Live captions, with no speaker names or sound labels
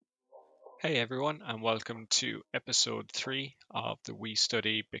Hey everyone, and welcome to episode 3 of the We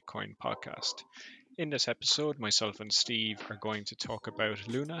Study Bitcoin podcast. In this episode, myself and Steve are going to talk about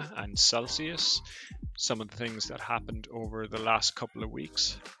Luna and Celsius, some of the things that happened over the last couple of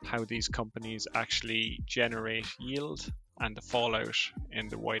weeks, how these companies actually generate yield, and the fallout in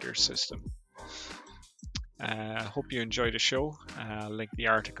the wider system. Hope you enjoy the show. Link the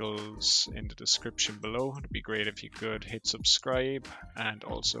articles in the description below. It'd be great if you could hit subscribe and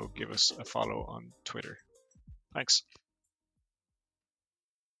also give us a follow on Twitter. Thanks.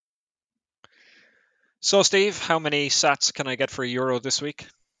 So, Steve, how many sats can I get for a euro this week?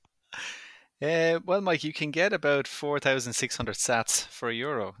 Well, Mike, you can get about 4,600 sats for a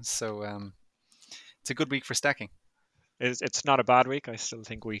euro. So it's a good week for stacking. It's not a bad week. I still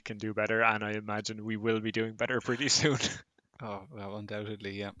think we can do better, and I imagine we will be doing better pretty soon. Oh, well,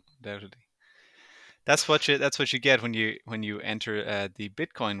 undoubtedly, yeah, undoubtedly. That's what you get when you enter the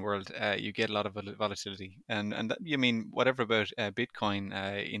Bitcoin world. You get a lot of volatility, and you mean whatever about Bitcoin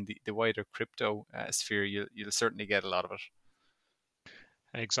in the wider crypto sphere, you'll certainly get a lot of it.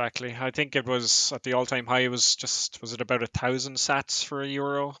 Exactly. I think it was at the all-time high. It was it about 1,000 sats for a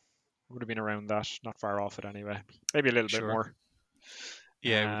euro? Would have been around that, not far off it anyway. Maybe a little bit Sure. more.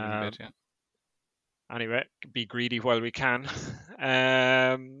 Yeah, it would have been a bit. Um, Yeah. anyway, be greedy while we can.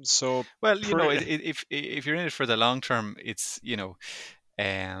 So, Well, pre- if you're in it for the long term, it's your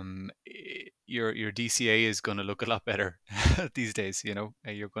DCA is going to look a lot better these days. You're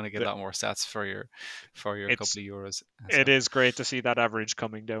going to get a lot more sats for your it's couple of euros. it is great to see that average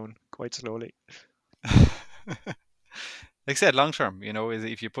coming down quite slowly. Like I said, long term, is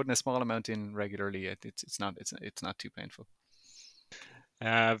if you're putting a small amount in regularly, it's not too painful.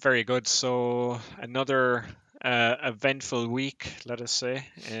 Very good. So another eventful week, let us say,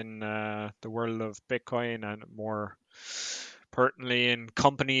 in the world of Bitcoin and more pertinently in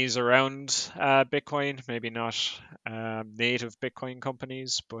companies around Bitcoin. Maybe not native Bitcoin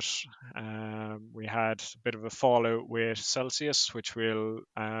companies, but we had a bit of a fallout with Celsius, which we'll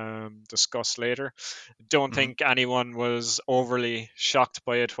discuss later. Don't Hmm. think anyone was overly shocked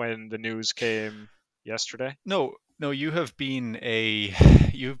by it when the news came yesterday. No, no, you've been a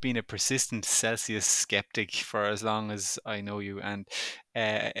persistent Celsius skeptic for as long as I know you, and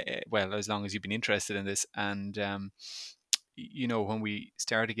well, as long as you've been interested in this, and when we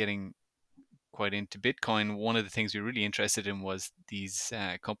started getting quite into Bitcoin, one of the things we were really interested in was these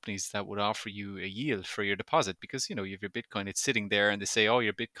companies that would offer you a yield for your deposit because you have your Bitcoin, it's sitting there, and they say, oh,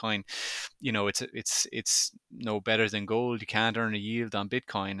 your Bitcoin, it's no better than gold. You can't earn a yield on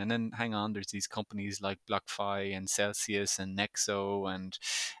Bitcoin. And then hang on, there's these companies like BlockFi and Celsius and Nexo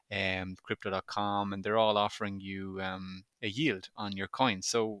and Crypto.com, and they're all offering you a yield on your coin.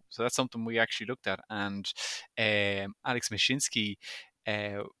 So that's something we actually looked at, and Alex Mashinsky.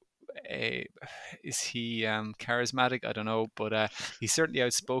 Uh, uh, is he charismatic? I don't know, but he's certainly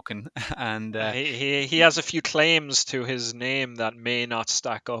outspoken. And He has a few claims to his name that may not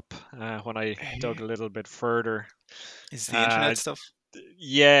stack up when I dug a little bit further. is the Uh, internet stuff.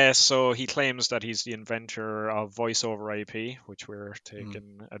 yeah, so he claims that he's the inventor of voice over IP, which we're Mm,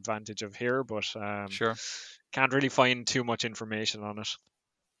 taking advantage of here, but sure. can't really find too much information on it.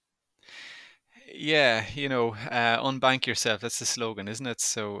 Yeah, unbank yourself. That's the slogan, isn't it?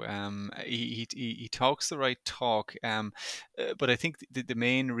 So he talks the right talk. But I think the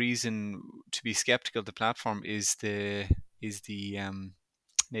main reason to be skeptical of the platform is the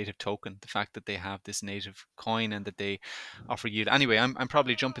native token, the fact that they have this native coin and that they offer yield. Anyway, I'm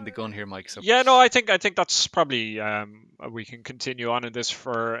probably jumping the gun here, Mike. So Yeah, no, I think that's probably we can continue on in this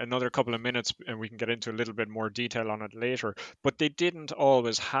for another couple of minutes, and we can get into a little bit more detail on it later. But they didn't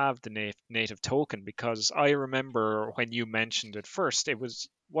always have the native token because I remember when you mentioned it first,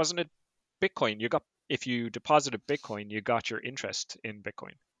 wasn't it Bitcoin? You got if you deposited Bitcoin, you got your interest in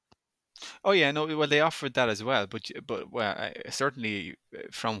Bitcoin. oh yeah, no, well they offered that as well, but well, certainly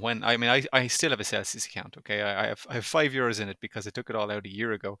from when I mean I still have a Celsius account. Okay, I have €5 in it because I took it all out a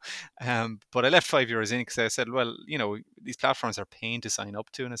year ago, but I left €5 in because I said, well, these platforms are paying to sign up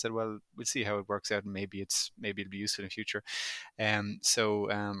to, and I said, well, we'll see how it works out, and maybe it'll be useful in the future. Or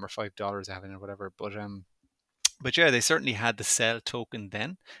 $5 I have in it, or whatever, but yeah, they certainly had the Cell token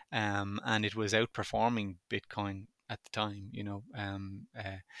then, and it was outperforming Bitcoin at the time.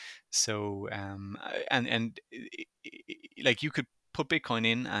 Like you could put Bitcoin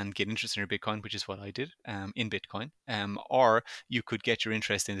in and get interest in your Bitcoin, which is what I did in Bitcoin, or you could get your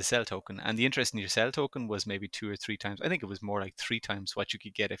interest in the Cell token, and the interest in your Cell token was maybe 2 or 3 times. I think it was more like 3 times what you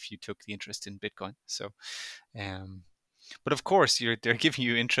could get if you took the interest in Bitcoin. So, um, but of course, they're giving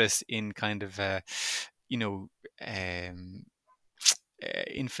you interest in kind of you know um,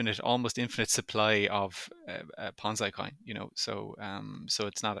 infinite, almost infinite supply of Ponzi coin. So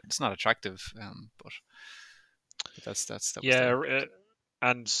it's not attractive. But that was Yeah, there.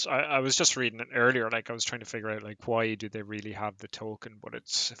 and I was just reading it earlier. Like I was trying to figure out like why do they really have the token? But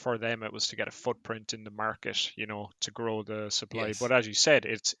it's for them. It was to get a footprint in the market, to grow the supply. But Yes. as you said,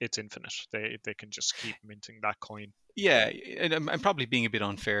 it's infinite. They can just keep minting that coin. Yeah, and I'm probably being a bit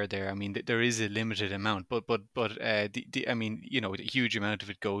unfair there. I mean, there is a limited amount, but I mean, the huge amount of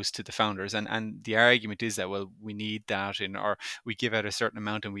it goes to the founders, and the argument is that, well, we need that or we give out a certain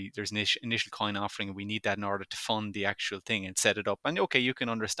amount, and there's an initial coin offering, and we need that in order to fund the actual thing and set it up. And okay, you can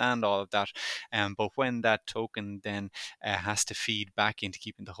understand all of that, but when that token then has to feed back into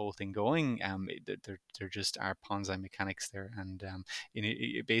keeping the whole thing going, there just are Ponzi mechanics there, and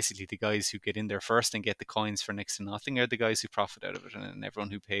basically the guys who get in there first and get the coins for next to nothing are the guys who profit out of it, and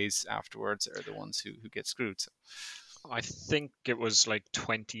everyone who pays afterwards are the ones who get screwed. So. I think it was like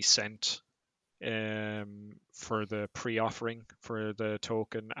 20 cent for the pre-offering for the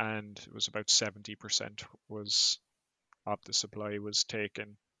token, and it was about 70% was of the supply was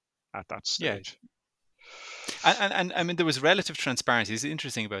taken at that Yeah, stage. and I mean, there was relative transparency. It's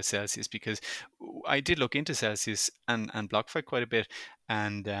interesting about Celsius because I did look into Celsius and BlockFi quite a bit,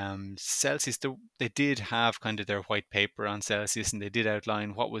 and Celsius they did have kind of their white paper on Celsius, and they did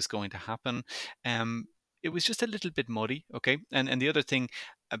outline what was going to happen. Um, it was just a little bit muddy, okay. And the other thing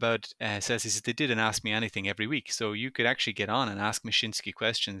about Celsius is they didn't ask me anything every week, so you could actually get on and ask Mashinsky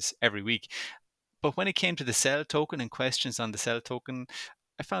questions every week. But when it came to the Cell token and questions on the Cell token,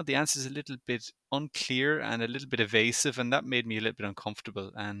 I found the answers a little bit unclear and a little bit evasive, and that made me a little bit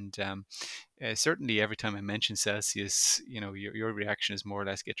uncomfortable. And certainly, every time I mention Celsius, your reaction is more or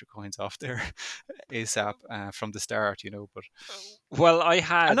less get your coins off there ASAP from the start. But Well, I I'm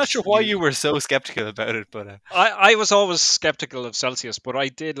had not sure why you. you were so skeptical about it, but I was always skeptical of Celsius, but I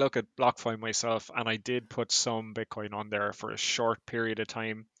did look at BlockFi myself, and I did put some Bitcoin on there for a short period of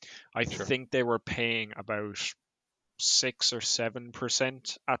time. I sure, think they were paying about 6 or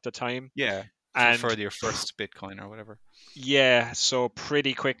 7% at the time, yeah, for and your first Bitcoin or whatever. yeah, so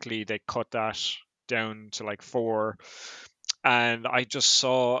pretty quickly they cut that down to like 4, and I just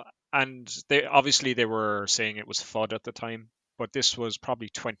saw, and they were saying it was FUD at the time, but this was probably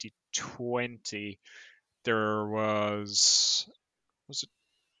 2020. There was it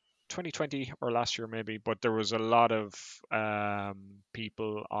 2020 or last year maybe, but there was a lot of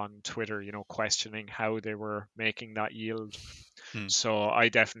people on Twitter, questioning how they were making that yield. Hmm. So I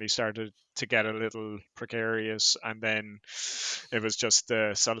definitely started to get a little precarious, and then it was just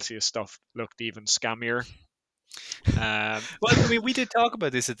the Celsius stuff looked even scammier. Um, Well, I mean, we did talk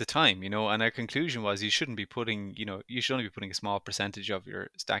about this at the time, and our conclusion was you shouldn't be putting, you should only be putting a small percentage of your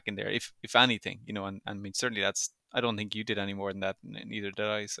stack in there, if anything, and I mean, certainly I don't think you did any more than that, neither did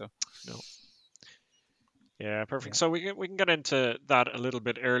I. So, no, yeah, yeah. perfect. So we can get into that a little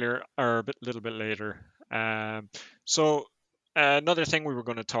bit earlier or little bit later. So another thing we were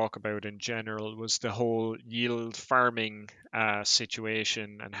going to talk about in general was the whole yield farming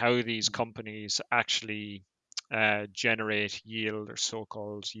situation and how these Mhm. companies actually generate yield or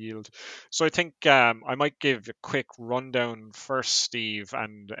so-called yield. So I think I might give a quick rundown first, Steve,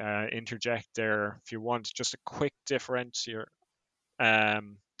 and interject there if you want. Just a quick differential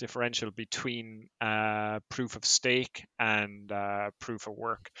between proof of stake and proof of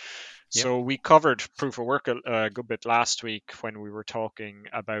work. Yep. So we covered proof of work a good bit last week when we were talking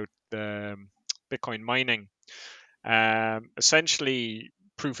about the Bitcoin mining. Essentially,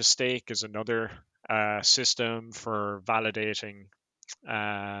 proof of stake is another system for validating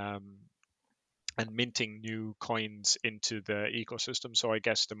um, and minting new coins into the ecosystem. So I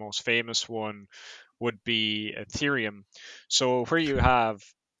guess the most famous one would be Ethereum. So where you have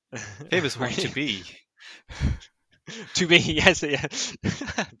Famous where one to be. to be yes, yeah,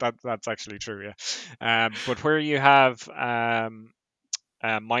 that's actually true, yeah. But where you have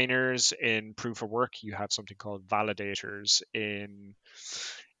miners in proof of work, you have something called validators in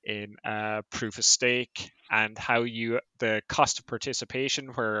proof of stake, and how the cost of participation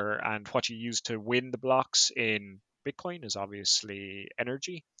and what you use to win the blocks in Bitcoin is obviously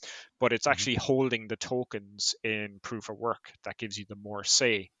energy, but it's Hmm. actually holding the tokens in proof of work that gives you the more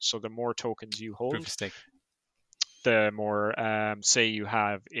say. So the more tokens you Proof of hold, stake. the more say you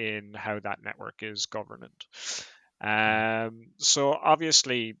have in how that network is governed. Hmm. So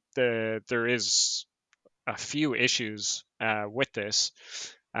obviously there is a few issues with this.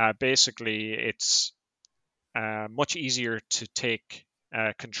 Basically, it's much easier to take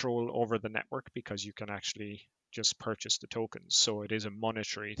control over the network because you can actually just purchase the tokens. So it is a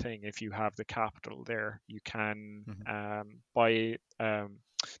monetary thing. If you have the capital there, you can Mhm. buy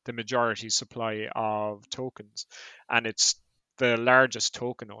the majority supply of tokens, and it's the largest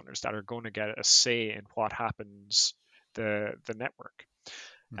token owners that are going to get a say in what happens the network.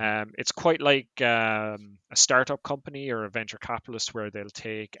 Mhm. It's quite like a startup company or a venture capitalist where they'll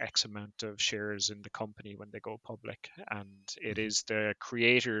take X amount of shares in the company when they go public. And it Mhm. is the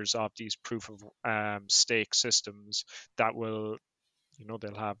creators of these proof of stake systems that will,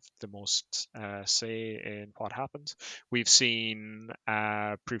 they'll have the most say in what happens. We've seen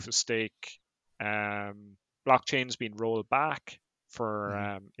proof of stake blockchains being rolled back for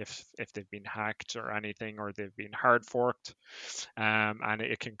Mhm. if they've been hacked or anything, or they've been hard forked, and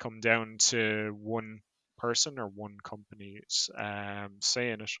it can come down to one person or one company's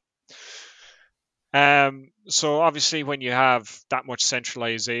saying it. So obviously, when you have that much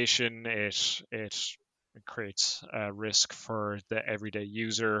centralization, it creates a risk for the everyday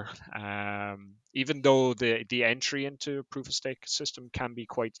user. Even though the entry into a proof of stake system can be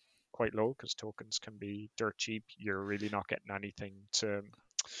quite low because tokens can be dirt cheap, you're really not getting anything to,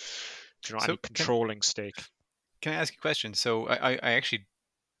 any So controlling stake. can I ask you a question? So I actually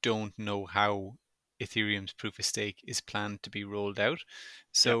don't know how Ethereum's proof of stake is planned to be rolled out. Yeah.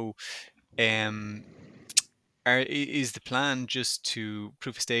 So um, is the plan just to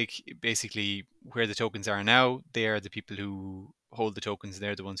proof of stake basically where the tokens are now? They are the people who hold the tokens.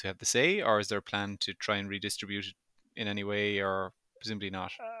 They're the ones who have the say, or is there a plan to try and redistribute it in any way, or presumably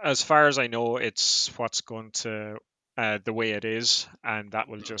not? As far as I know, it's what's going to the way it is, and that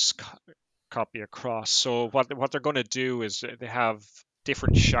will just copy across. So what they're going to do is they have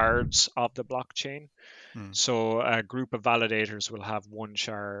different shards of the blockchain. Hmm. So a group of validators will have one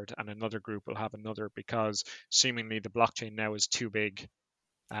shard, and another group will have another, because seemingly the blockchain now is too big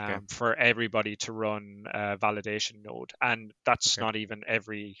Okay. for everybody to run a validation node, and that's Okay. not even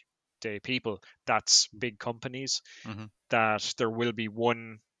everyday people. That's big companies Hmm. that there will be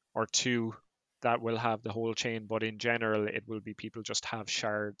one or two that will have the whole chain, but in general, it will be people just have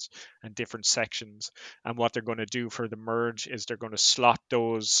shards and different sections. And what they're going to do for the merge is they're going to slot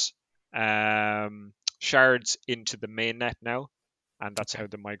those shards into the mainnet now, and that's Okay. how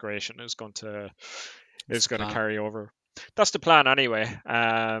the migration That's is the going to plan. carry over. That's the plan anyway.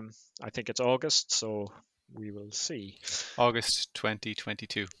 I think it's August, so we will see. August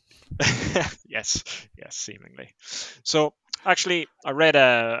 2022. Yes, yes, seemingly. So actually, I read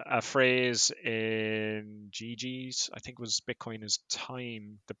a phrase in Gigi's, I think it was Bitcoin is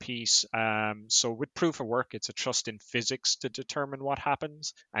Time, the piece. So with proof of work, it's a trust in physics to determine what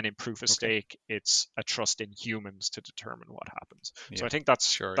happens, and in proof of Okay. stake, it's a trust in humans to determine what happens. So Yeah. I think that's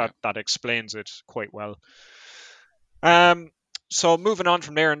Sure. Yeah. that explains it quite well. Um, so moving on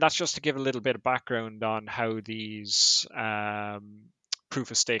from there, and that's just to give a little bit of background on how these proof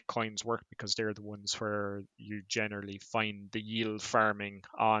of stake coins work, because they're the ones where you generally find the yield farming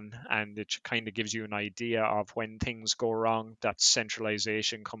on, and it kind of gives you an idea of when things go wrong, that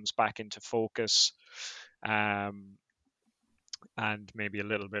centralization comes back into focus. Um, and maybe a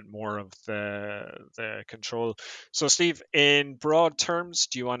little bit more of the control. So, Steve, in broad terms,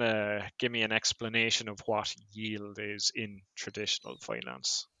 do you want to give me an explanation of what yield is in traditional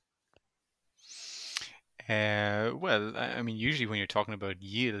finance? Well, I mean, usually when you're talking about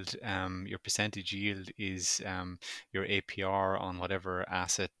yield, your percentage yield is your APR on whatever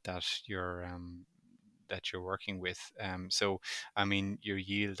asset that you're working with. So, I mean, your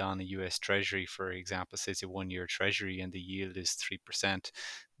yield on a U.S. Treasury, for example, say it's a one-year Treasury, and the yield is 3%,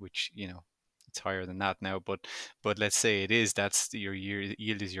 which it's higher than that now. But let's say it is. That's your year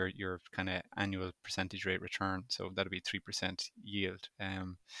yield is your kind of annual percentage rate return. So that'll be 3% yield.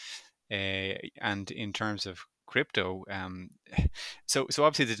 And in terms of crypto, so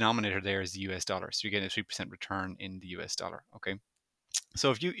obviously the denominator there is the US dollar. So you're getting a 3% return in the US dollar. Okay.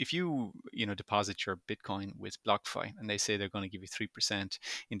 So if you deposit your Bitcoin with BlockFi and they say they're going to give you 3%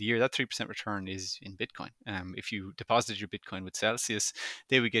 in the year, that 3% return is in Bitcoin. If you deposit your Bitcoin with Celsius,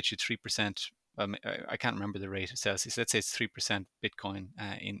 they would get you 3%. I can't remember the rate of Celsius. Let's say it's 3% Bitcoin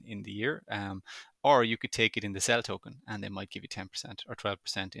in the year. Or you could take it in the Cell token and they might give you 10% or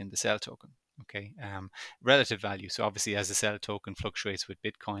 12% in the Cell token. Okay, relative value. So obviously, as the Cell token fluctuates with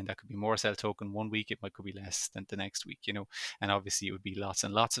Bitcoin, that could be more Cell token one week, it might could be less than the next week. And obviously it would be lots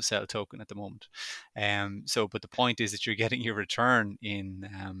and lots of Cell token at the moment. But the point is that you're getting your return in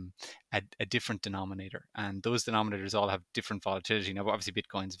a different denominator, and those denominators all have different volatility. Now, obviously,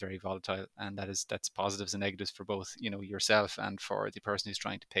 Bitcoin is very volatile, and that's positives and negatives for both yourself and for the person who's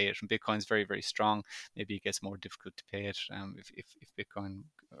trying to pay it. And Bitcoin's very very strong. Maybe it gets more difficult to pay it if Bitcoin,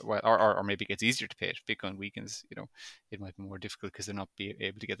 well, or maybe it gets easier to pay it. Bitcoin weakens, it might be more difficult because they're not be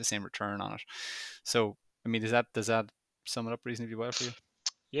able to get the same return on it. So, I mean, does that sum it up reasonably well for you?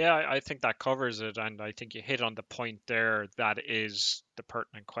 Yeah, I think that covers it, and I think you hit on the point there. That is the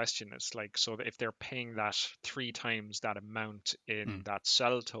pertinent question. It's like, so if they're paying that 3 times that amount in Mm. that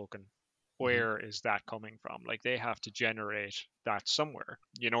cell token, Hmm. where is that coming from? Like, they have to generate that somewhere,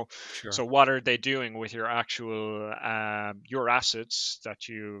 you know. Sure. So what are they doing with your actual your assets that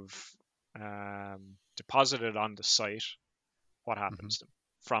you've deposited on the site? What Hmm. happens to them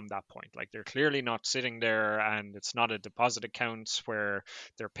from that point? Like, they're clearly not sitting there, and it's not a deposit account where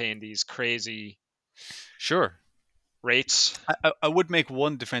they're paying these crazy Sure. rates. I would make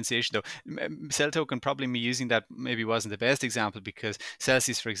one differentiation though. Cell token, probably me using that maybe wasn't the best example, because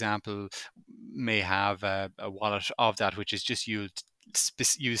Celsius, for example, may have a wallet of that which is just used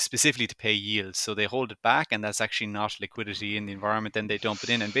specifically to pay yields. So they hold it back, and that's actually not liquidity in the environment. Then they dump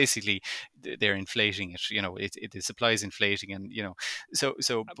it in, and basically they're inflating it. The supply is inflating, and But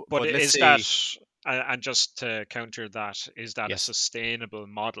but let's is that, say and just to counter that, is that a yes. sustainable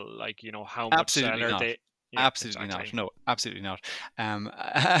model? Like, how much cell Absolutely are not. they? Yeah, Absolutely not. exactly. No, absolutely not.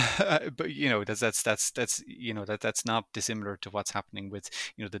 But that's not dissimilar to what's happening with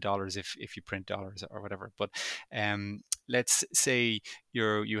the dollars, if you print dollars or whatever. But let's say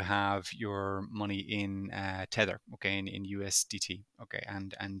you have your money in Tether, okay, in USDT, okay,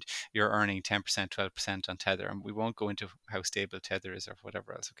 and you're earning 10%, 12% on Tether, and we won't go into how stable Tether is or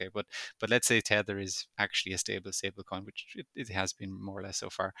whatever else, okay. But let's say Tether is actually a stable coin, which it has been more or less so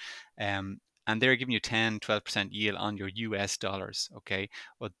far. And they're giving you 10, 12% yield on your US dollars. Okay.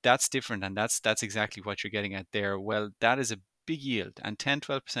 Well, that's different. And that's exactly what you're getting at there. Well, that is a big yield, and 10,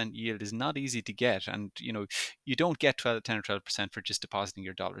 12% yield is not easy to get. And, you don't get 10 or 12% for just depositing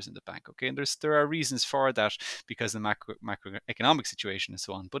your dollars in the bank. Okay. And there are reasons for that, because of the macroeconomic situation and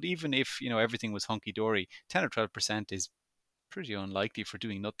so on. But even if, everything was hunky dory, 10 or 12% is pretty unlikely for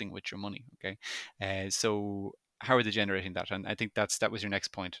doing nothing with your money. Okay. So how are they generating that? And I think that was your next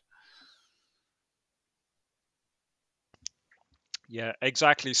point. Yeah,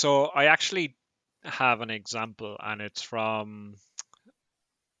 exactly. So I actually have an example, and it's from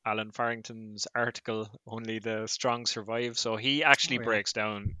Alan Farrington's article, Only the Strong Survive. So he actually Oh, yeah. breaks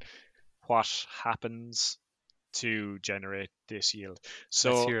down what happens to generate this yield. Let's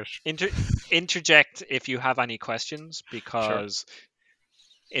So hear it. interject if you have any questions, Sure. because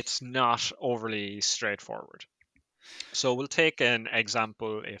it's not overly straightforward. So we'll take an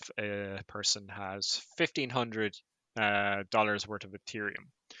example. If a person has $1,500 dollars worth of Ethereum,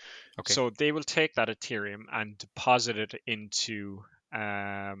 Okay. so they will take that Ethereum and deposit it into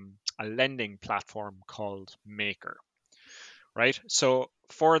a lending platform called Maker, right? So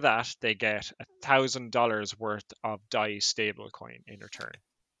for that, they get $1,000 worth of DAI stablecoin in return.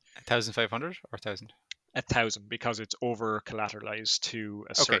 1,500 or 1,000? 1,000, because it's over collateralized to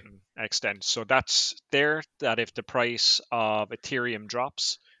a Okay. certain extent. So that's there, that if the price of Ethereum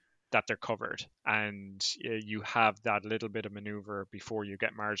drops, that they're covered, and you have that little bit of maneuver before you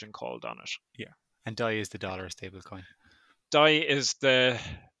get margin called on it. Yeah. And DAI is the dollar stablecoin. DAI is the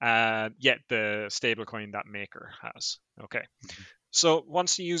stablecoin that Maker has. Okay. Mhm. So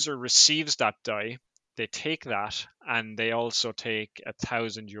once the user receives that DAI, they take that, and they also take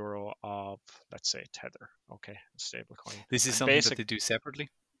 €1,000 of, let's say, Tether. Okay, stablecoin. This is And something that they do separately.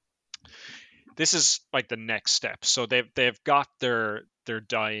 this is like the next step. So they've got their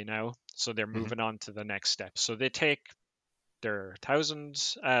DAI now, so they're Hmm. moving on to the next step. So they take their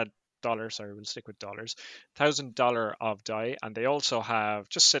thousands dollars. Sorry, we'll stick with dollars. $1,000 of DAI, and they also have,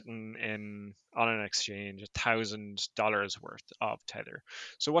 just sitting in on an exchange, $1,000 worth of Tether.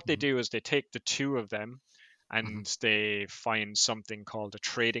 So what they Hmm. do is they take the two of them, Hmm. and they find something called a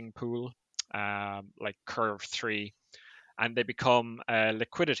trading pool, like Curve 3, and they become a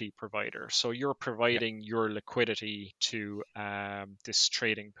liquidity provider. So you're Yeah. providing your liquidity to this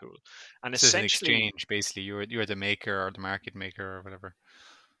trading pool, and So it's an essentially, exchange, basically. You're the maker or the market maker or whatever.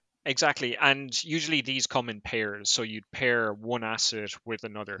 exactly. And usually these come in pairs. So you'd pair one asset with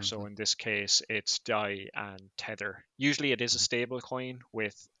another. Hmm. So in this case, it's DAI and Tether. Usually it is a Hmm. stable coin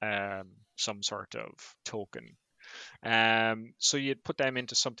with some sort of token. So you'd put them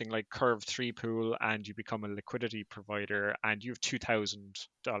into something like Curve 3 pool, and you become a liquidity provider, and you have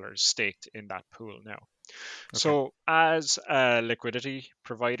 $2,000 staked in that pool now. Okay. So as a liquidity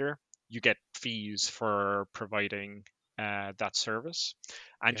provider, you get fees for providing that service,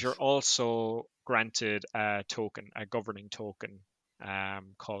 and you're Yes. also granted a token, a governing token,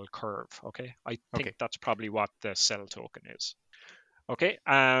 called Curve. Okay, I think Okay. that's probably what the Cell token is. Okay,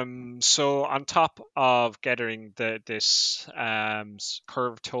 so on top of getting this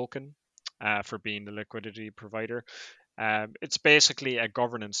Curve token, for being the liquidity provider. It's basically a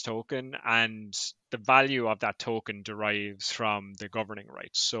governance token, and the value of that token derives from the governing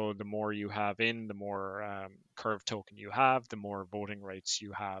rights. So the more you have in, the more Curve token you have, the more voting rights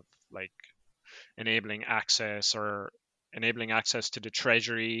you have, like enabling access to the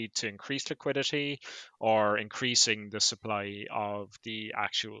treasury to increase liquidity or increasing the supply of the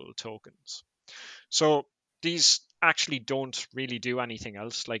actual tokens. So these actually don't really do anything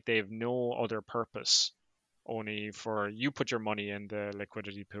else. Like, they have no other purpose, only for you put your money in the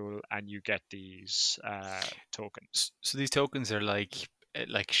liquidity pool and you get these tokens. So these tokens are like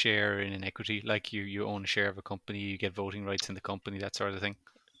share in an equity, like you own a share of a company, you get voting rights in the company, that sort of thing.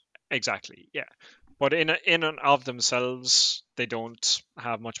 Exactly, yeah. But in and of themselves, they don't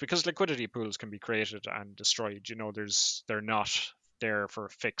have much, because liquidity pools can be created and destroyed. They're not there for a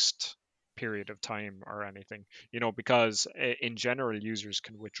fixed period of time or anything. Because in general, users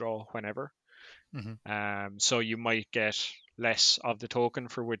can withdraw whenever. Hmm. So you might get less of the token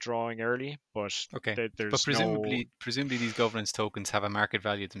for withdrawing early, but Okay, but there's no. presumably these governance tokens have a market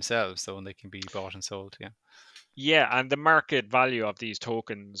value themselves, though, and they can be bought and sold. Yeah. Yeah, and the market value of these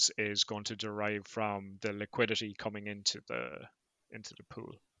tokens is going to derive from the liquidity coming into the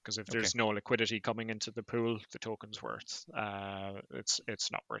pool. Because if Okay. there's no liquidity coming into the pool, the token's worth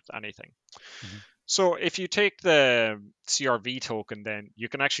it's not worth anything. Hmm. So if you take the CRV token, then you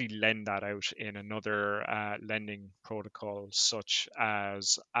can actually lend that out in another lending protocol, such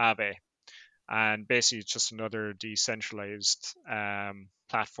as Aave, and basically it's just another decentralized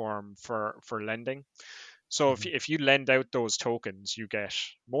platform for lending. So if, Hmm. if you lend out those tokens, you get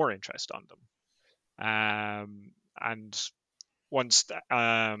more interest on them. And once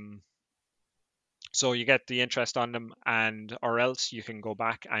so you get the interest on them, and or else you can go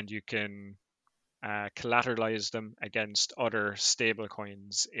back and you can collateralize them against other stable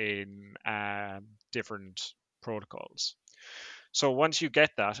coins in different protocols. So once you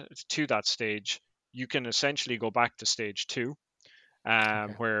get that to that stage, you can essentially go back to stage two,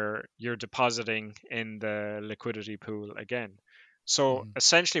 Okay. where you're depositing in the liquidity pool again. So Hmm.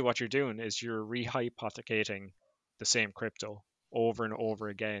 essentially, what you're doing is you're rehypothecating the same crypto over and over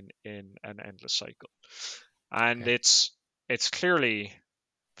again in an endless cycle, and Okay. it's clearly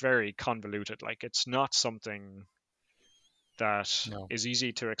very convoluted. Like, it's not something that No. is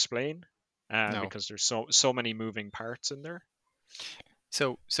easy to explain, No. because there's so many moving parts in there.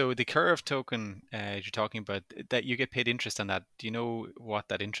 So the Curve token you're talking about, that you get paid interest on that. Do you know what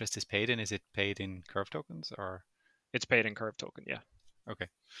that interest is paid in? Is it paid in Curve tokens or? It's paid in Curve token, yeah. Okay.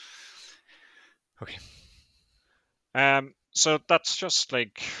 Okay. So that's just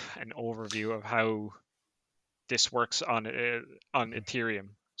like an overview of how this works on Hmm.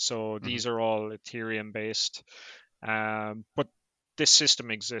 Ethereum. So Hmm. these are all Ethereum based, but this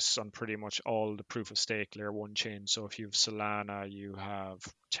system exists on pretty much all the proof of stake layer one chain. So if you have Solana, you have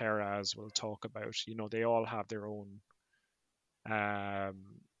Terra, as we'll talk about. They all have their own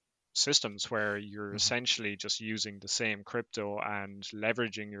um, systems where you're Hmm. essentially just using the same crypto and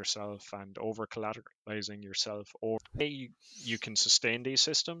leveraging yourself and over collateralizing yourself. Or way you can sustain these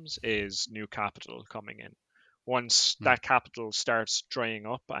systems is new capital coming in. Once Hmm. that capital starts drying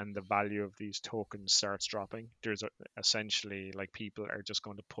up and the value of these tokens starts dropping, essentially, like, people are just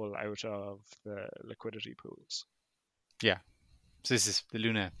going to pull out of the liquidity pools. Yeah. So this is the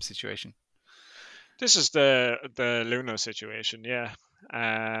Luna situation. This is the Luna situation, yeah.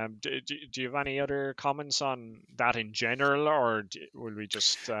 Do you have any other comments on that in general, or will we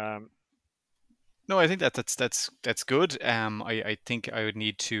just? No, I think that's good. I think I would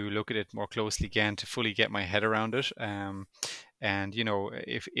need to look at it more closely again to fully get my head around it. And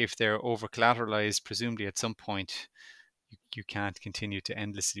if they're over collateralized, presumably at some point you can't continue to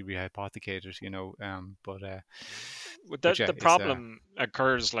endlessly rehypothecate it. But The yeah, the it's problem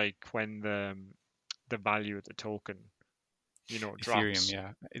occurs, like, when the value of the token, Ethereum. drops.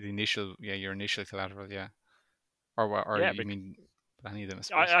 Yeah, your initial collateral. Yeah, or Yeah, you mean any of them, I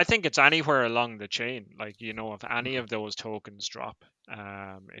suppose. I think it's anywhere along the chain. Like, if any Mhm. of those tokens drop,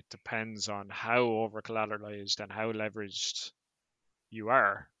 it depends on how over collateralized and how leveraged you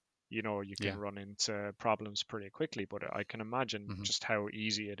are. You can Yeah. run into problems pretty quickly. But I can imagine Hmm. just how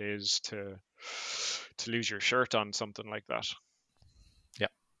easy it is to lose your shirt on something like that. Yeah.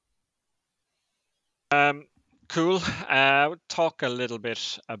 Um, cool. Talk a little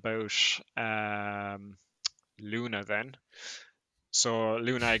bit about Luna then. So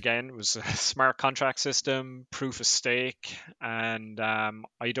Luna, again, was a smart contract system, proof of stake, and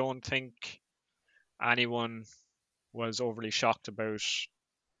I don't think anyone was overly shocked about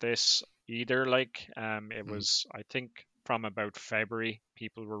this either. Like, it Hmm. was, I think, from about February,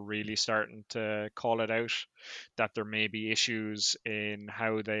 people were really starting to call it out that there may be issues in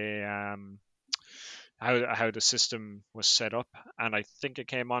how they how the system was set up, and I think it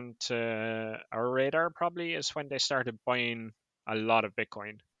came onto our radar probably is when they started buying a lot of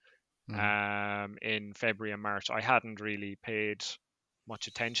Bitcoin Mm. in February and March. I hadn't really paid much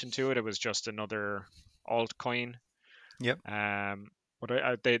attention to it. It was just another altcoin. Yep. Um,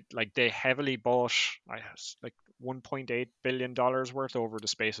 but they heavily bought like 1.8 billion dollars worth over the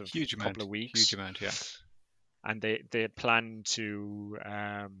space of a couple of Huge weeks, amount. Yeah. and they had planned to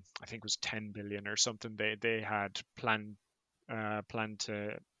I think it was 10 billion or something. They had planned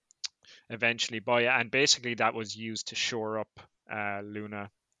to eventually buy it, and basically that was used to shore up Luna.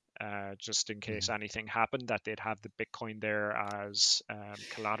 Just in case Mm. anything happened, that they'd have the Bitcoin there as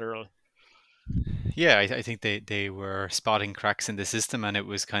collateral. Yeah, I think they were spotting cracks in the system, and it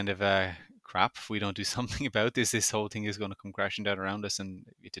was kind of crap. If we don't do something about this, this whole thing is going to come crashing down around us. And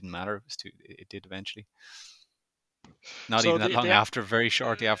it didn't matter. It did eventually. Not So even that long after, very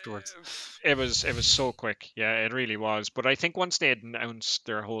shortly afterwards. it was so quick. Yeah, it really was. But I think once they had announced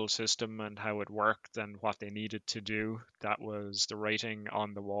their whole system and how it worked and what they needed to do, that was the writing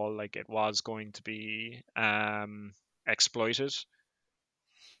on the wall. Like it was going to be exploited,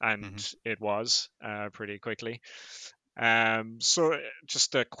 Hmm. and it was pretty quickly. So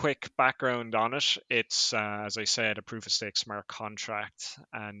just a quick background on it. It's as I said, a proof of stake smart contract,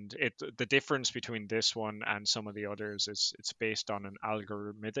 and the difference between this one and some of the others is it's based on an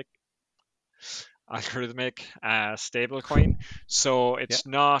algorithmic stablecoin. So Yeah. it's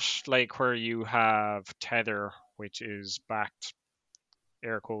not like where you have Tether, which is backed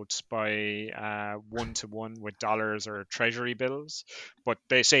air quotes by one to one with dollars or treasury bills, but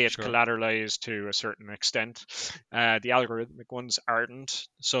they say it's Sure. collateralized to a certain extent. The algorithmic ones aren't,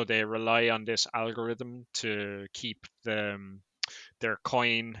 so they rely on this algorithm to keep their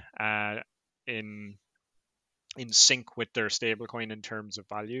coin in in sync with their stablecoin in terms of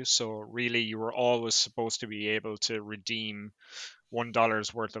value. So really, you were always supposed to be able to redeem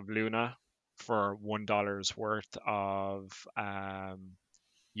 $1 worth of Luna for $1 worth of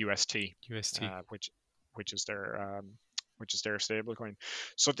UST, UST. uh, which which is their stablecoin.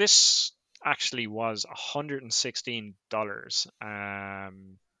 So this actually was $116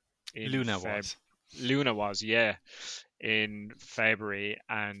 in Luna Feb. was. Luna was, yeah, in February,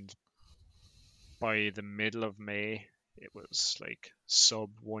 and by the middle of May, it was like sub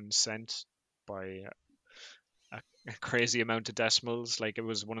 1 cent by a crazy amount of decimals. Like it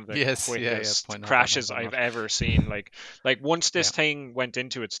was one of the Yes. Yeah. Yeah. quickest Point crashes not a I've lot. ever seen. Like once this Yeah. thing went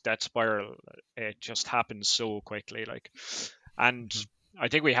into its death spiral, it just happened so quickly. Like, and Hmm. I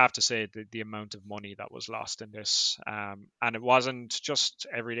think we have to say the amount of money that was lost in this, and it wasn't just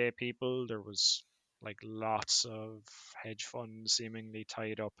everyday people. There was like lots of hedge funds seemingly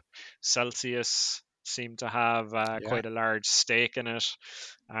tied up. Celsius seemed to have Yeah. quite a large stake in it,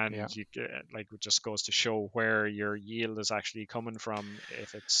 Yeah. and you get, like it just goes to show where your yield is actually coming from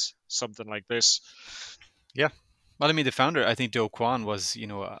if it's something like this. Yeah. Well, I mean, the founder, I think Do Kwon was,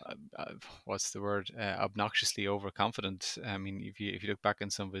 what's the word, obnoxiously overconfident. I mean, if you look back on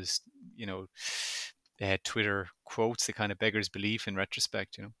some of his, you know, Twitter quotes, it kind of beggars belief in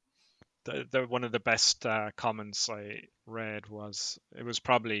retrospect. The one of the best comments I read was it was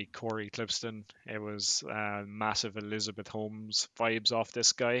probably Corey Clipston. It was massive Elizabeth Holmes vibes off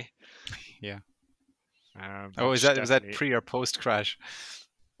this guy, Yeah. Oh, is which that was that definitely pre or post crash?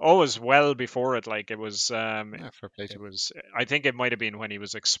 always well before it. Like Yeah, fair play to it him. was. I think it might have been when he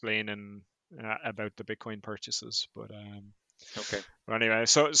was explaining about the Bitcoin purchases, Okay. but anyway,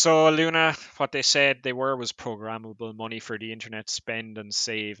 so Luna, what they said they were was programmable money for the internet spend and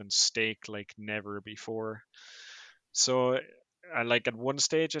save and stake like never before. So, like at one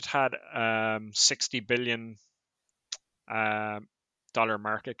stage, it had 60 billion um, dollar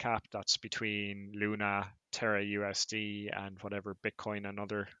market cap. That's between Luna, Terra USD, and whatever Bitcoin and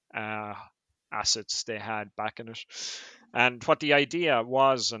other uh, assets they had back in it. And what the idea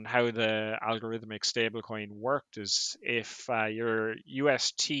was and how the algorithmic stablecoin worked is if your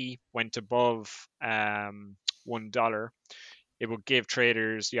UST went above $1, it would give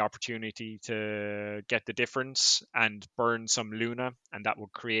traders the opportunity to get the difference and burn some Luna, and that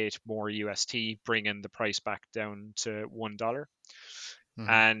would create more UST, bringing the price back down to $1. Hmm.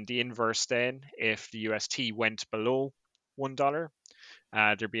 And the inverse then, if the UST went below $1,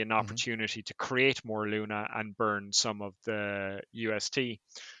 there'd be an Hmm. opportunity to create more Luna and burn some of the UST.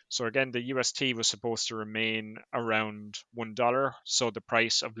 So again, the UST was supposed to remain around $1, so the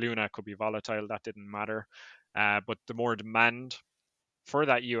price of Luna could be volatile. That didn't matter. But the more demand for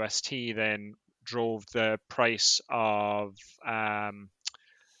that UST then drove the price of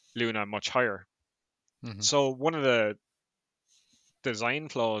Luna much higher. Mm-hmm. So one of the design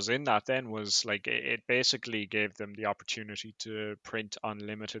flaws in that then was like it basically gave them the opportunity to print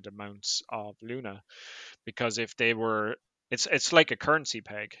unlimited amounts of Luna, because if they were, it's like a currency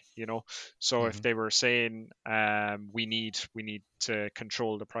peg, you know. So if Mm-hmm. they were saying we need to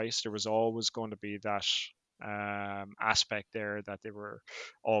control the price, there was always going to be that aspect there that they were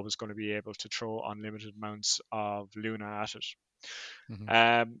always going to be able to throw unlimited amounts of Luna at it.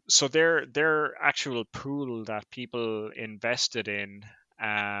 Mm-hmm. So their actual pool that people invested in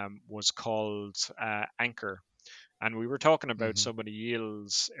was called Anchor, and we were talking about Mm-hmm. some of the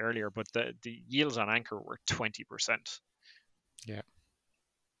yields earlier, but the yields on Anchor were 20%, Yeah.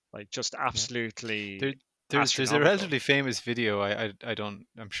 like just Yeah. absolutely There, there's a astronomical. relatively famous video. I don't.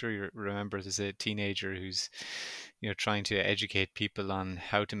 I'm sure you remember. There's a teenager who's, trying to educate people on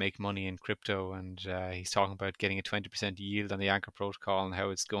how to make money in crypto, and he's talking about getting a 20% yield on the Anchor protocol and how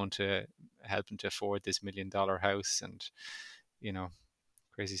it's going to help him to afford this $1 million house, and you know,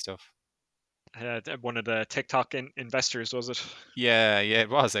 crazy stuff. One of the TikTok investors, was it? Yeah, yeah, it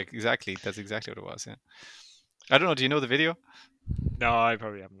was like exactly. That's exactly what it was. Yeah. I don't know. Do you know the video? No, I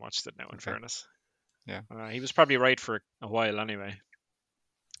probably haven't watched it now. In Okay. fairness, Yeah. he was probably right for a while anyway.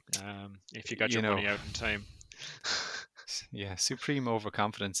 If you got You your know, money out in time. yeah, supreme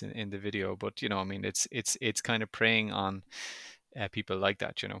overconfidence in the video, but I mean, it's kind of preying on people like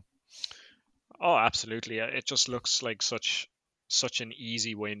that. Oh, absolutely. It just looks like such an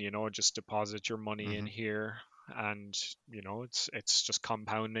easy win, you know, just deposit your money in Hmm. here, and it's just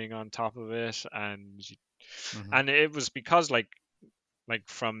compounding on top of it. Hmm. And it was because like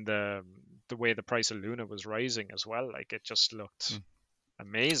from the way the price of Luna was rising as well, like it just looked Well, I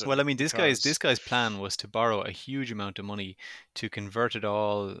amazing mean, this because guy's plan was to borrow a huge amount of money to convert it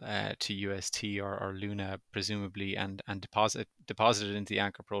all to UST or Luna, presumably, and deposit it into the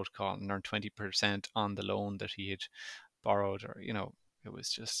Anchor protocol and earn 20% on the loan that he had borrowed. Or it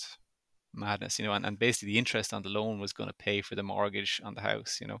was just madness. And basically the interest on the loan was going to pay for the mortgage on the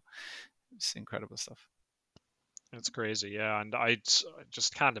house. It's incredible stuff. it's crazy, yeah. And I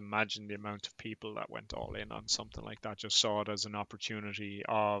just can't imagine the amount of people that went all in on something like that, just saw it as an opportunity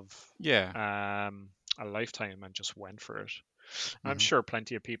of Yeah. um, a lifetime and just went for it. I'm Hmm. sure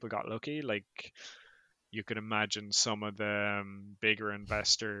plenty of people got lucky. Like you could imagine some of the bigger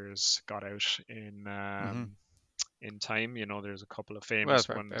investors got out Hmm. in time. You know, there's a couple of Well, famous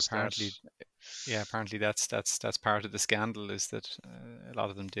ones that. apparently, yeah, apparently that's part of the scandal is that a lot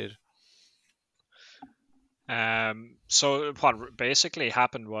of them did. So what basically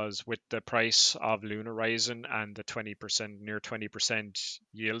happened was with the price of Luna rising and the 20%, near 20%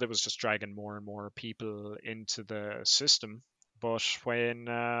 yield, it was just dragging more and more people into the system. But when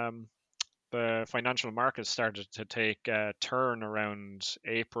the financial markets started to take a turn around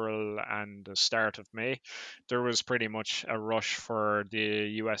April and the start of May, there was pretty much a rush for the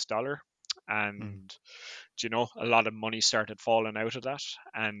US dollar. Mm. And, a lot of money started falling out of that.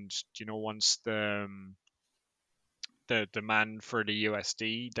 And, once the demand for the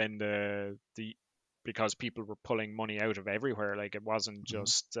USD, then the because people were pulling money out of everywhere. Like it wasn't Hmm.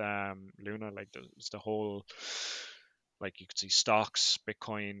 just Luna, like the whole, like you could see stocks,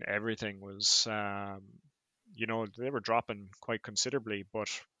 Bitcoin, everything was they were dropping quite considerably, but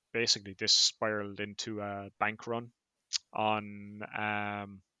basically this spiraled into a bank run on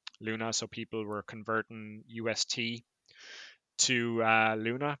Luna. So people were converting UST to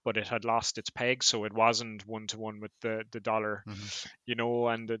Luna, but it had lost its peg, so it wasn't one to one with the dollar, Hmm.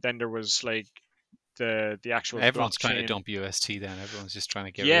 And then there was like the actual Everyone's trying to blockchain. dump UST then. Everyone's just trying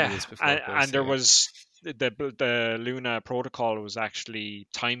to get rid of Yeah, this before and, it goes and there to, yeah. was the Luna protocol was actually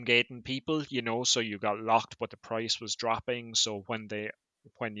time gating people, so you got locked, but the price was dropping. So when they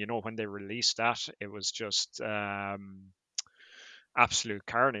released that, it was just absolute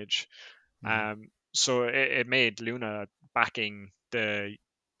carnage. Hmm. So it made Luna backing the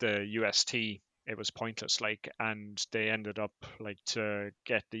UST. It was pointless, like, and they ended up like to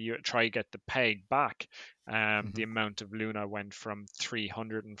get the peg back. Hmm. The amount of Luna went from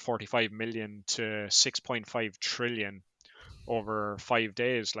 345 million to 6.5 trillion over 5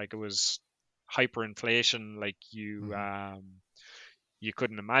 days. Like it was hyperinflation, like Hmm. you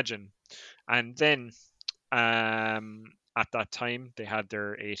couldn't imagine. And then at that time they had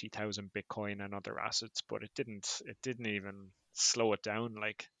their 80,000 Bitcoin and other assets, but it didn't even slow it down.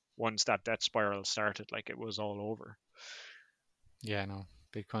 Like once that debt spiral started, like it was all over. Yeah, no,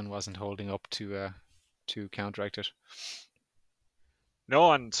 Bitcoin wasn't holding up to counteract it.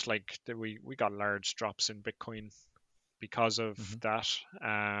 No, and like we got large drops in Bitcoin because of Hmm.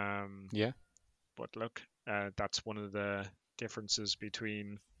 that. Yeah. But look, that's one of the differences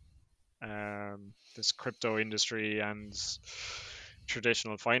between this crypto industry and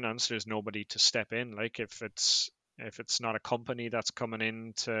traditional finance. There's nobody to step in. Like if it's not a company that's coming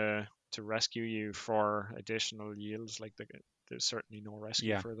in to rescue you for additional yields, like there's certainly no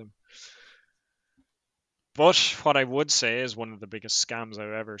rescue Yeah. for them. But what I would say is one of the biggest scams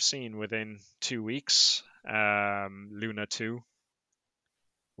I've ever seen within 2 weeks. Luna 2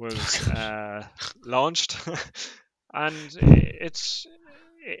 was launched, and it's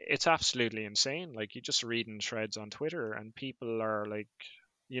absolutely insane. Like you just reading threads on Twitter, and people are like,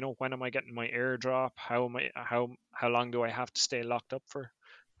 when am I getting my airdrop? How long do I have to stay locked up for?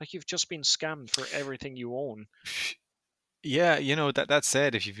 Like you've just been scammed for everything you own. Yeah, that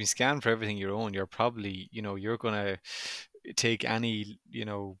said, if you've been scanned for everything you own, you're probably, you're gonna take any,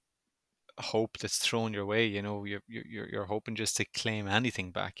 hope that's thrown your way. You're hoping just to claim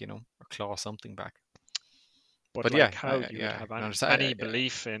anything back, or claw something back. But But yeah, like how you would yeah, I have can any understand.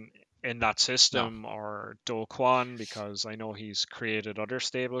 belief in that No, system or Do Kwon, because I know he's created other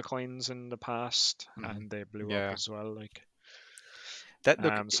stable coins in the past hmm and they blew up yeah. as well. Like That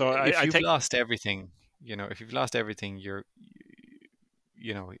look, so if I you've think lost everything, if you've lost everything,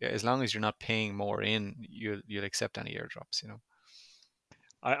 as long as you're not paying more in, you'll accept any airdrops.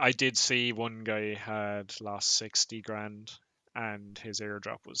 I did see one guy had lost 60 grand and his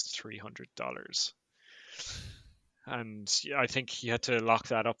airdrop was $300. And I think he had to lock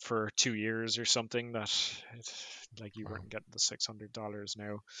that up for 2 years or something. Like you Wow. weren't getting the $600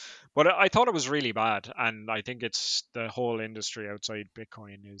 now. But I thought it was really bad, and I think it's the whole industry outside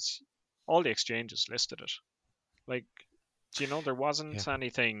Bitcoin is all the exchanges listed it. Like, there Yeah. wasn't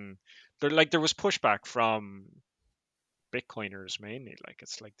anything there. Like there was pushback from Bitcoiners mainly. Like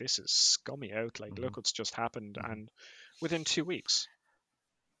it's like this is scummy out. Like hmm look what's just happened, hmm and within 2 weeks.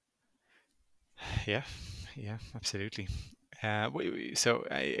 Yeah, yeah, absolutely. So,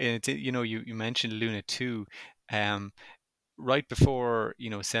 and you mentioned Luna 2. Um, right before,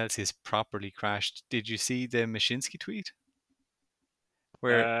 Celsius properly crashed, did you see the Mashinsky tweet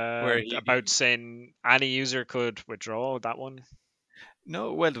where About saying any user could withdraw that one.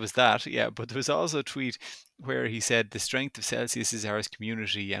 no, well, there was that, yeah, but there was also a tweet where he said the strength of Celsius is our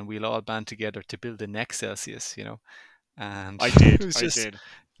community, and we'll all band together to build the next Celsius, and it was I just, did.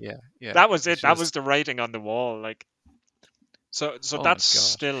 yeah, yeah, That it was was it. That was just, the writing on the wall. Like so oh my that's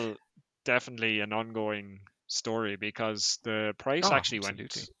God. still definitely an ongoing story because the price Oh, actually went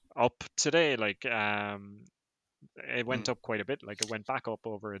absolutely. up today. Like it went Mm. up quite a bit. Like it went back up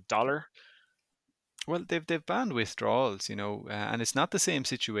over $1. Well, they've banned withdrawals, and it's not the same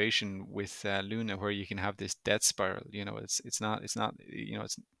situation with Luna where you can have this death spiral. It's not it's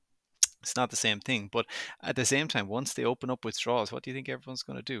not the same thing. But at the same time, once they open up withdrawals, what do you think everyone's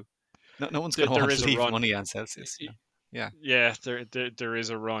going to do? No one's going to There want is to a leave run. money on Celsius. Yeah. Yeah, there is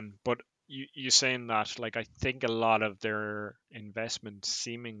a run, but you saying that, like, I think a lot of their investment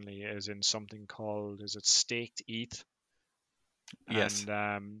seemingly is in something called, is it staked ETH? Yes.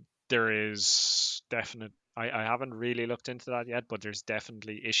 And there is definite. I haven't really looked into that yet, but there's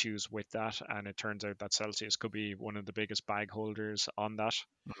definitely issues with that, and it turns out that Celsius could be one of the biggest bag holders on that.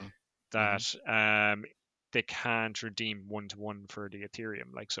 hmm hmm That they can't redeem 1-to-1 for the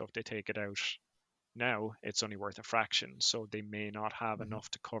Ethereum. Like, so if they take it out now, it's only worth a fraction, so they may not have hmm enough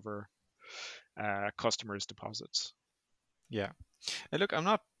to cover customers' deposits. Yeah. Now, look, I'm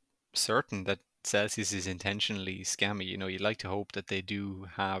not certain that Celsius is intentionally scammy. You'd like to hope that they do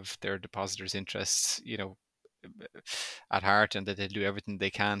have their depositors' interests, at heart, and that they do everything they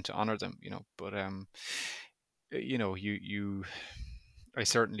can to honor them. But I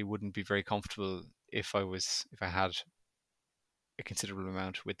certainly wouldn't be very comfortable if I had a considerable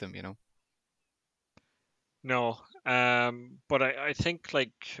amount with them. No, but I think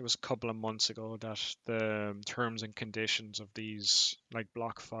like it was a couple of months ago that the terms and conditions of these like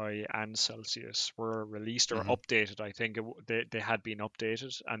BlockFi and Celsius were released or hmm updated. I think they had been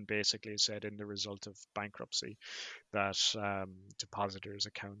updated and basically said in the result of bankruptcy that depositors'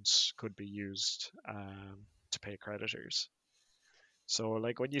 accounts could be used to pay creditors. So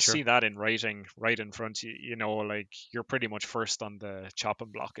like when you see Sure. that in writing right in front, like you're pretty much first on the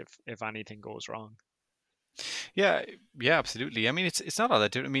chopping block if anything goes wrong. Yeah, yeah, absolutely. I mean, it's not all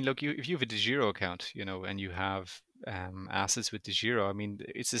that different. I mean, look, if you have a DeGiro account, and you have assets with DeGiro. I mean,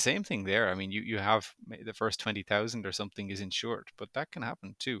 it's the same thing there. I mean, you have the first 20,000 or something is insured, but that can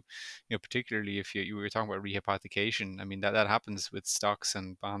happen too. Particularly if you were talking about rehypothecation. I mean, that happens with stocks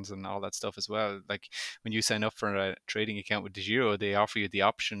and bonds and all that stuff as well. Like when you sign up for a trading account with DeGiro, they offer you the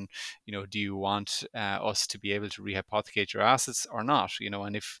option. Do you want us to be able to rehypothecate your assets or not?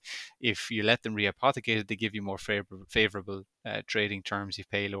 And if you let them rehypothecate it, they give you more favorable trading terms. You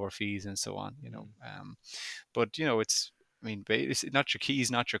pay lower fees and so on. Mm. But it's, I mean, it's not your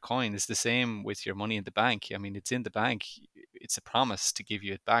keys, not your coin. It's the same with your money in the bank. I mean, it's in the bank. It's a promise to give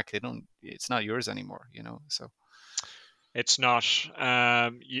you it back. They don't. It's not yours anymore. So. It's not.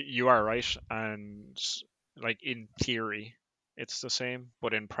 You are right, and like in theory, it's the same,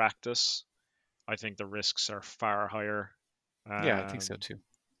 but in practice, I think the risks are far higher Yeah, I think so um, too.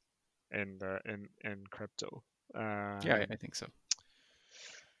 in crypto. Yeah, Um, I think so.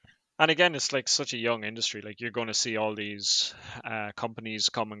 and again, it's like such a young industry. Like you're going to see all these companies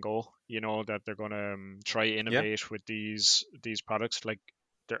come and go. That they're going to try Yeah. innovate with these products. Like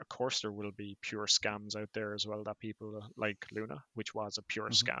there, of course, there will be pure scams out there as well that people like Luna, which was a pure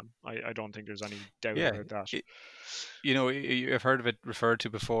Hmm. scam. I don't think there's any doubt Yeah. about that. It, I've heard of it referred to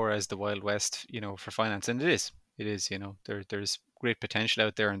before as the Wild West, for finance, and it is. It is. There's great potential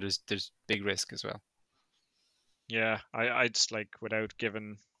out there, and there's big risk as well. Yeah, I'd like without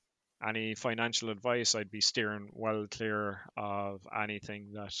giving any financial advice, I'd be steering well clear of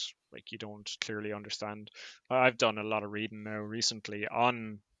anything that like you don't clearly understand. I've done a lot of reading now recently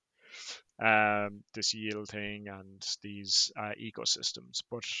on this yield thing and these ecosystems,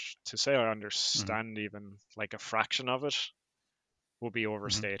 but to say I Hmm. understand even like a fraction of it will be Hmm.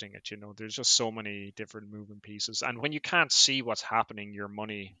 overstating it. There's just so many different moving pieces, and when you can't see what's happening, your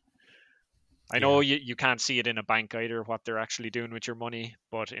money. I know Yeah. you can't see it in a bank either, what they're actually doing with your money,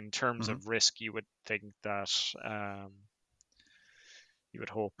 but in terms Hmm. of risk, you would think that you would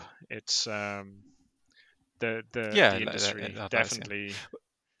hope it's the the Yeah, the industry that, yeah. definitely.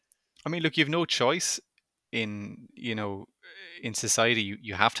 I mean, look, you've no choice in in society.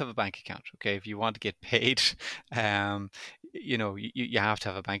 You have to have a bank account. Okay, if you want to get paid, um, you have to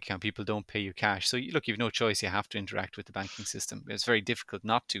have a bank account. People don't pay you cash, so look, you've no choice. You have to interact with the banking system. It's very difficult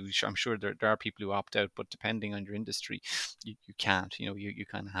not to. I'm sure there are people who opt out, but depending on your industry, you can't. You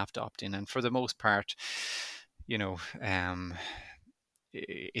kind of have to opt in, and for the most part, you know.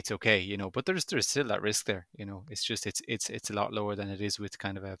 It's okay, but there's still that risk there. It's just it's a lot lower than it is with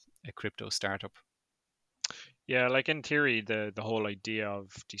kind of a crypto startup. Yeah, like in theory, the whole idea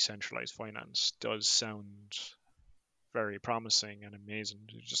of decentralized finance does sound very promising and amazing.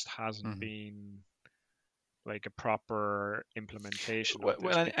 It just hasn't Hmm. been like a proper implementation of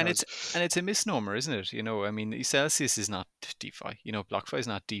Well, this and because it's a misnomer, isn't it? I mean, Celsius is not DeFi. BlockFi is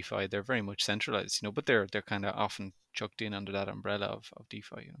not DeFi. They're very much centralized. But they're kind of often chucked in under that umbrella of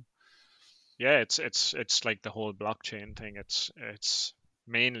DeFi. yeah, it's like the whole blockchain thing. It's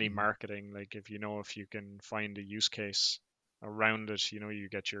mainly Hmm. marketing. Like if you can find a use case around it, you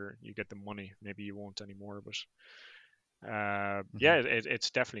get the money. Maybe you won't anymore, but Hmm. yeah,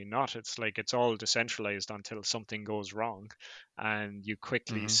 it's definitely not. It's like it's all decentralized until something goes wrong, and you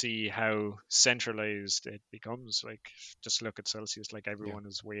quickly Hmm. see how centralized it becomes. Like just look at Celsius. Like Yeah. everyone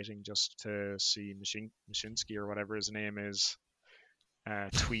is waiting just to see Mashinsky or whatever his name is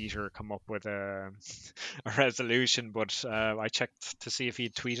tweet or come up with a resolution. But I checked to see if he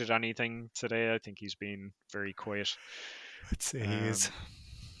tweeted anything today. I think he's been very quiet. I'd say he is.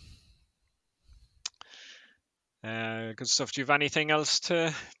 Um, good stuff. Do you have anything else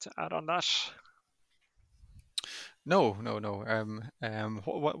to add on that? No, no, no.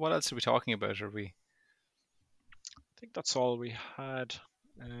 What else are we talking about? Are we? I think that's all we had.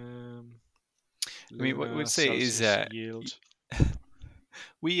 Um, I mean, what Luna, we'd say is, Celsius, yield.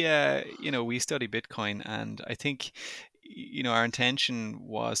 we study Bitcoin, and I think, our intention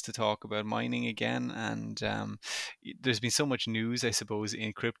was to talk about mining again. And there's been so much news, I suppose,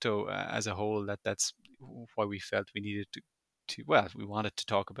 in crypto as a whole, that's why we felt we needed well, we wanted to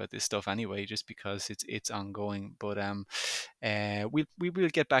talk about this stuff anyway, just because it's ongoing. But we will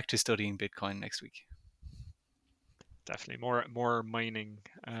get back to studying Bitcoin next week. Definitely more mining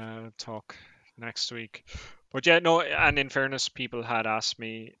talk next week. But yeah, no. And in fairness, people had asked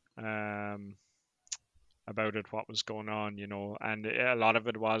me about it, what was going on, and a lot of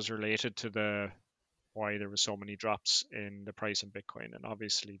it was related to the why there were so many drops in the price of Bitcoin, and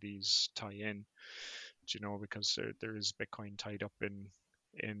obviously these tie in, because there is Bitcoin tied up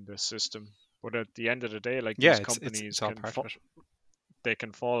in the system. But at the end of the day, like Yeah, these it's it's companies it's all part of it. they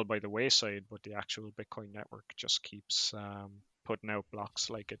can fall by the wayside, but the actual Bitcoin network just keeps putting out blocks.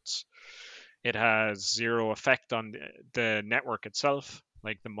 Like it has zero effect on the network itself.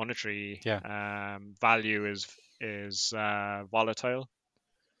 Like the monetary Yeah. value is volatile,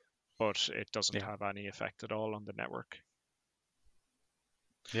 but it doesn't Yeah. have any effect at all on the network.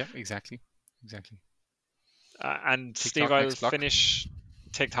 Yeah. Exactly. Exactly. And Steve, TikTok I'll next block. finish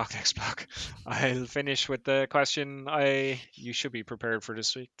TikTok next block. I'll finish with the question I you should be prepared for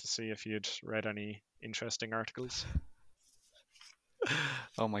this week to see if you'd read any interesting articles.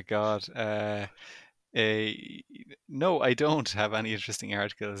 Oh my God. Uh, no, I don't have any interesting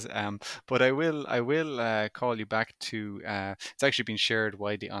articles. But I will call you back to. It's actually been shared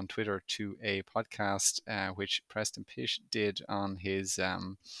widely on Twitter to a podcast which Preston Pish did on his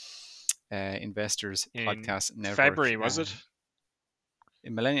Investors In Podcast Network. February, was it?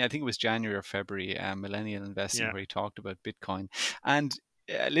 In Millennial, I think it was January or February, Millennial Investing, Yeah. where he talked about Bitcoin. And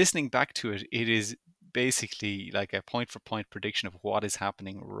listening back to it, it is basically like a point for point prediction of what is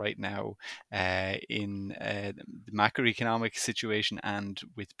happening right now in the macroeconomic situation and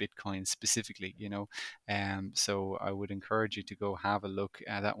with Bitcoin specifically, so I would encourage you to go have a look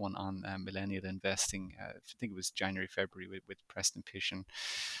at that one on Millennial Investing. I think it was January, February with Preston Pishin.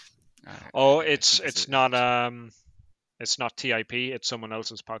 Oh, I think is it's not TIP. It's someone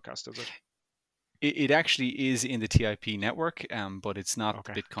else's podcast, is it? It actually is in the TIP network, but it's not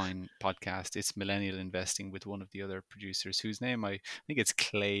the Okay. Bitcoin podcast. It's Millennial Investing with one of the other producers whose name I think it's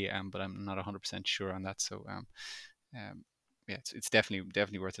Clay, but I'm not 100% sure on that. So, um, yeah, it's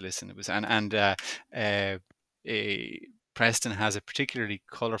definitely worth a listen. It was uh, Preston has a particularly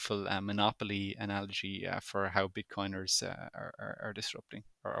colorful monopoly analogy for how Bitcoiners are disrupting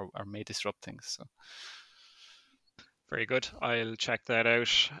or may disrupt things. So. Very good. I'll check that out.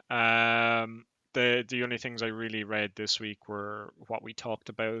 The only things I really read this week were what we talked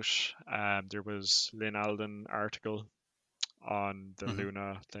about. There was Lynn Alden article on the Hmm.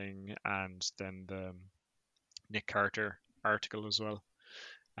 Luna thing, and then the Nick Carter article as well.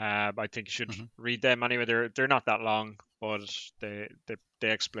 I think you should Hmm. read them anyway. They're not that long, but they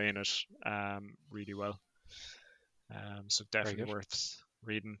explain it really well. So Very definitely good. worth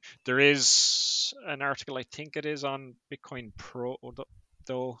reading. There is an article, I think it is on Bitcoin Pro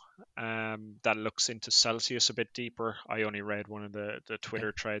though, that looks into Celsius a bit deeper. I only read one of the Okay.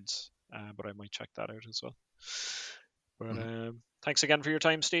 Twitter threads, but I might check that out as well. But Hmm. thanks again for your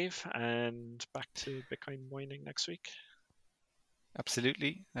time, Steve, and back to Bitcoin mining next week.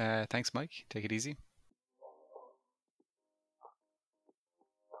 Absolutely. Thanks, Mike. Take it easy.